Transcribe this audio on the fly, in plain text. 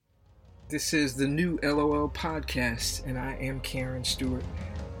This is the new LOL podcast, and I am Karen Stewart.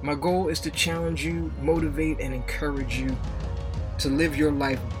 My goal is to challenge you, motivate, and encourage you to live your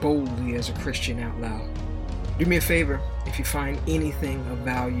life boldly as a Christian out loud. Do me a favor, if you find anything of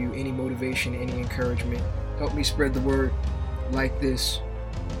value, any motivation, any encouragement, help me spread the word. Like this,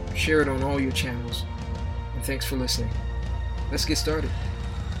 share it on all your channels, and thanks for listening. Let's get started.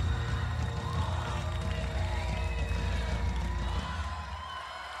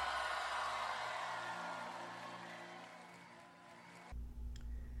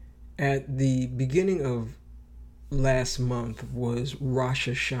 At the beginning of last month was Rosh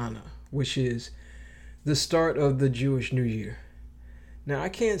Hashanah, which is the start of the Jewish New Year. Now, I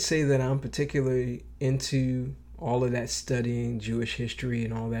can't say that I'm particularly into all of that studying Jewish history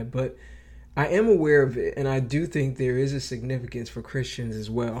and all that, but I am aware of it, and I do think there is a significance for Christians as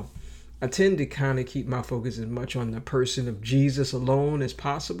well. I tend to kind of keep my focus as much on the person of Jesus alone as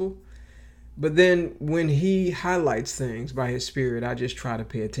possible. But then when he highlights things by his spirit, I just try to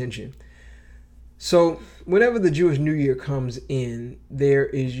pay attention. So whenever the Jewish New Year comes in, there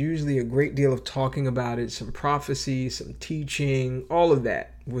is usually a great deal of talking about it, some prophecy, some teaching, all of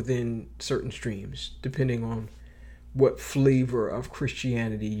that within certain streams, depending on what flavor of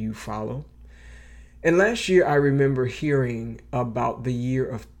Christianity you follow. And last year, I remember hearing about the year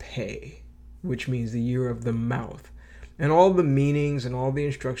of Peh, which means the year of the mouth, and all the meanings and all the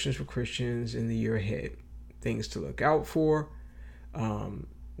instructions for Christians in the year ahead. Things to look out for,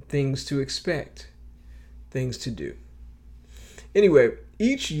 things to expect, things to do. Anyway,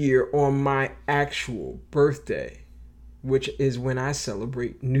 each year on my actual birthday, which is when I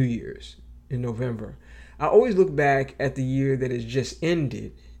celebrate New Year's in November, I always look back at the year that has just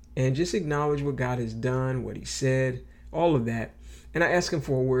ended and just acknowledge what God has done, what he said, all of that. And I ask him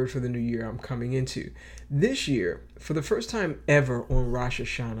for a word for the new year I'm coming into. This year, for the first time ever on Rosh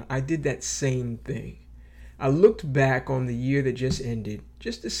Hashanah, I did that same thing. I looked back on the year that just ended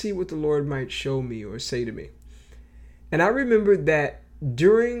just to see what the Lord might show me or say to me. And I remembered that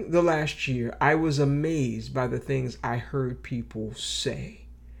during the last year, I was amazed by the things I heard people say,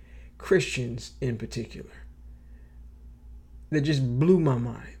 Christians in particular, that just blew my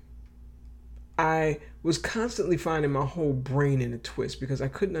mind. I was constantly finding my whole brain in a twist because I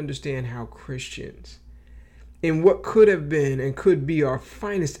couldn't understand how Christians, in what could have been and could be our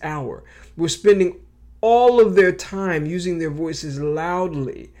finest hour, were spending all of their time using their voices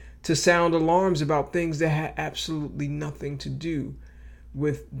loudly to sound alarms about things that had absolutely nothing to do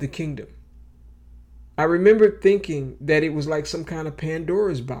with the kingdom. I remember thinking that it was like some kind of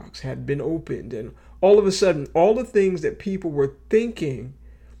Pandora's box had been opened, and all of a sudden, all the things that people were thinking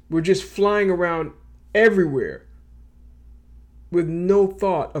were just flying around everywhere with no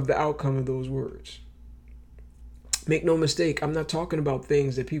thought of the outcome of those words. Make no mistake, I'm not talking about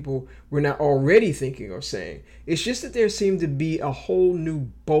things that people were not already thinking or saying. It's just that there seemed to be a whole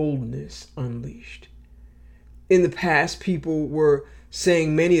new boldness unleashed. In the past, people were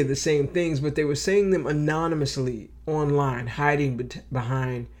saying many of the same things, but they were saying them anonymously online, hiding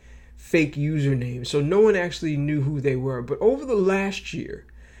behind fake usernames. So no one actually knew who they were. But over the last year,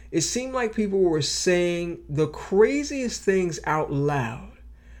 it seemed like people were saying the craziest things out loud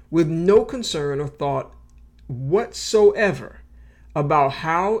with no concern or thought whatsoever about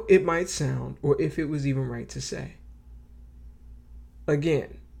how it might sound or if it was even right to say.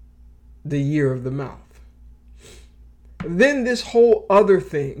 Again, the year of the mouth. Then this whole other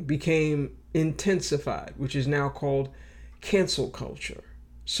thing became intensified, which is now called cancel culture.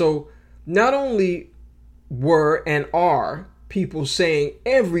 So not only were and are people saying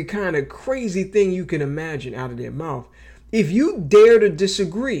every kind of crazy thing you can imagine out of their mouth, if you dare to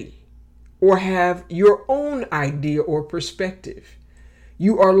disagree or have your own idea or perspective,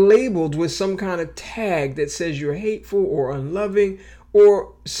 you are labeled with some kind of tag that says you're hateful or unloving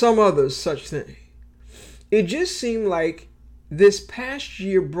or some other such thing. It just seemed like this past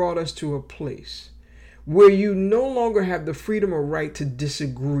year brought us to a place where you no longer have the freedom or right to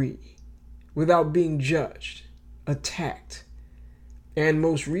disagree without being judged, attacked, and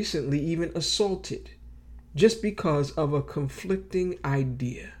most recently even assaulted just because of a conflicting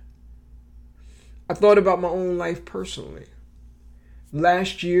idea. I thought about my own life personally.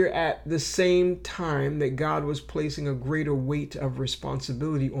 Last year, at the same time that God was placing a greater weight of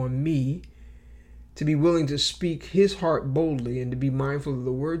responsibility on me to be willing to speak his heart boldly and to be mindful of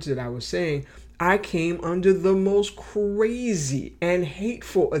the words that I was saying, I came under the most crazy and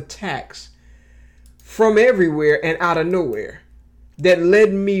hateful attacks from everywhere and out of nowhere that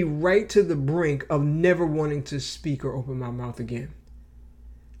led me right to the brink of never wanting to speak or open my mouth again.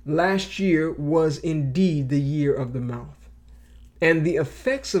 Last year was indeed the year of the mouth. and the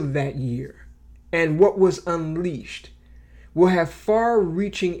effects of that year and what was unleashed will have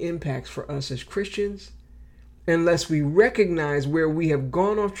far-reaching impacts for us as Christians unless we recognize where we have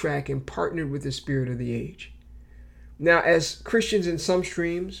gone off track and partnered with the spirit of the age. Now, as Christians in some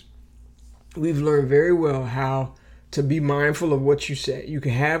streams, we've learned very well how to be mindful of what you say. You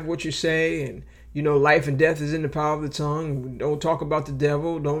can have what you say, and life and death is in the power of the tongue. Don't talk about the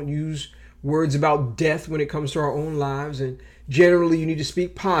devil. Don't use words about death when it comes to our own lives. And generally, you need to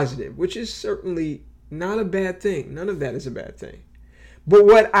speak positive, which is certainly not a bad thing. None of that is a bad thing. But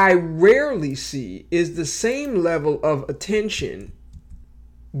what I rarely see is the same level of attention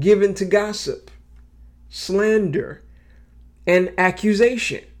given to gossip, slander, and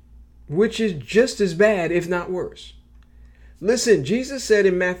accusation, which is just as bad, if not worse. Listen, Jesus said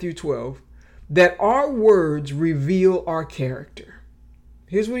in Matthew 12 that our words reveal our character.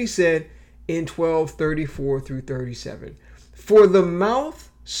 Here's what he said in 12:34 through 37. For the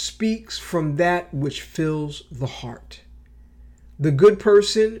mouth speaks from that which fills the heart. The good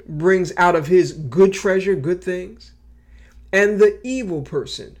person brings out of his good treasure good things, and the evil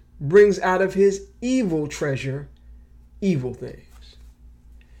person brings out of his evil treasure evil things.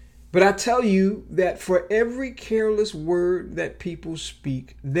 But I tell you that for every careless word that people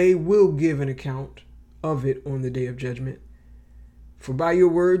speak, they will give an account of it on the day of judgment. For by your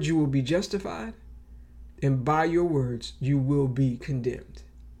words you will be justified, and by your words you will be condemned.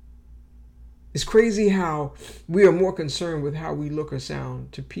 It's crazy how we are more concerned with how we look or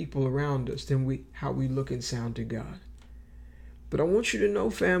sound to people around us than how we look and sound to God. But I want you to know,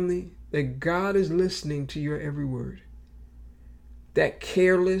 family, that God is listening to your every word. That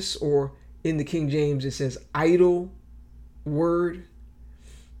careless, or in the King James it says idle word,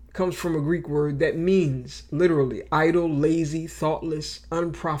 comes from a Greek word that means literally idle, lazy, thoughtless,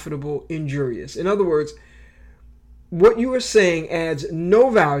 unprofitable, injurious. In other words, what you are saying adds no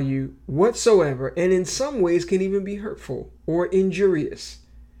value whatsoever, and in some ways can even be hurtful or injurious,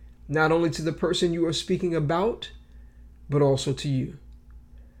 not only to the person you are speaking about, but also to you.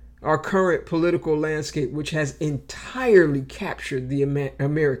 Our current political landscape, which has entirely captured the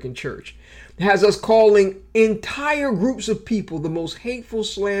American church, has us calling entire groups of people the most hateful,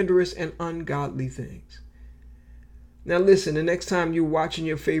 slanderous, and ungodly things. Now listen, the next time you're watching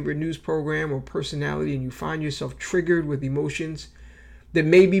your favorite news program or personality and you find yourself triggered with emotions that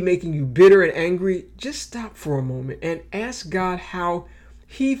may be making you bitter and angry, just stop for a moment and ask God how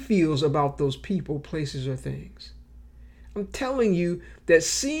He feels about those people, places, or things. I'm telling you that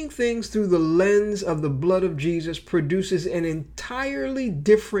seeing things through the lens of the blood of Jesus produces an entirely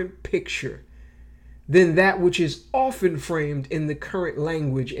different picture than that which is often framed in the current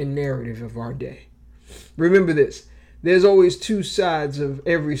language and narrative of our day. Remember this, there's always two sides of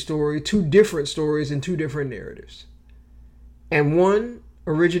every story, two different stories and two different narratives. And one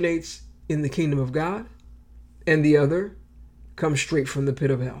originates in the kingdom of God, and the other comes straight from the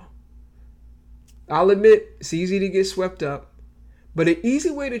pit of hell. I'll admit, it's easy to get swept up, but an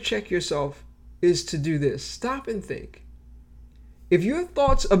easy way to check yourself is to do this. Stop and think. If your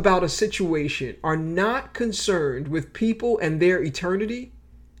thoughts about a situation are not concerned with people and their eternity,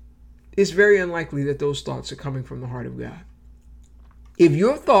 it's very unlikely that those thoughts are coming from the heart of God. If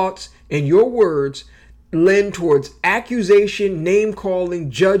your thoughts and your words lend towards accusation,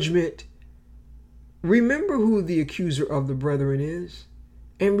 name-calling, judgment, remember who the accuser of the brethren is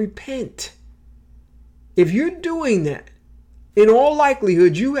and repent. If you're doing that, in all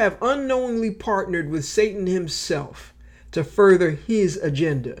likelihood, you have unknowingly partnered with Satan himself to further his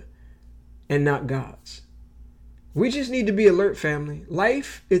agenda and not God's. We just need to be alert, family.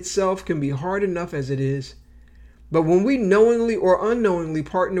 Life itself can be hard enough as it is, but when we knowingly or unknowingly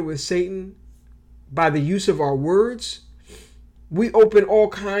partner with Satan by the use of our words, we open all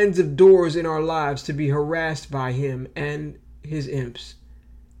kinds of doors in our lives to be harassed by him and his imps.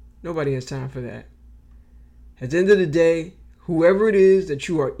 Nobody has time for that. At the end of the day, whoever it is that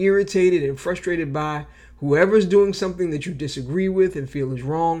you are irritated and frustrated by, whoever is doing something that you disagree with and feel is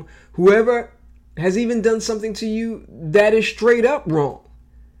wrong, whoever has even done something to you that is straight up wrong,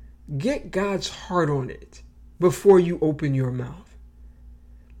 get God's heart on it before you open your mouth.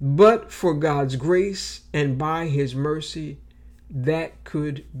 But for God's grace and by his mercy, that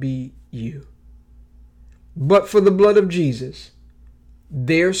could be you. But for the blood of Jesus,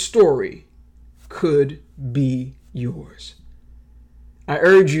 their story could be yours. I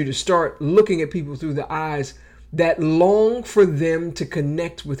urge you to start looking at people through the eyes that long for them to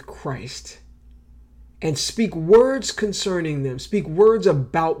connect with Christ and speak words concerning them, speak words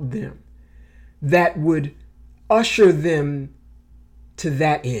about them that would usher them to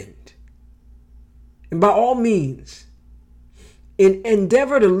that end. And by all means,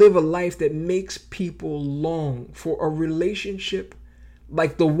 Endeavor to live a life that makes people long for a relationship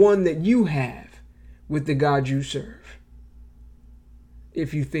like the one that you have with the God you serve.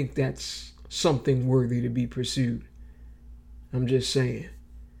 If you think that's something worthy to be pursued, I'm just saying.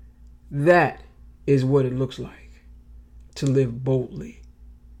 That is what it looks like to live boldly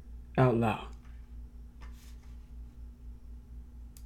out loud.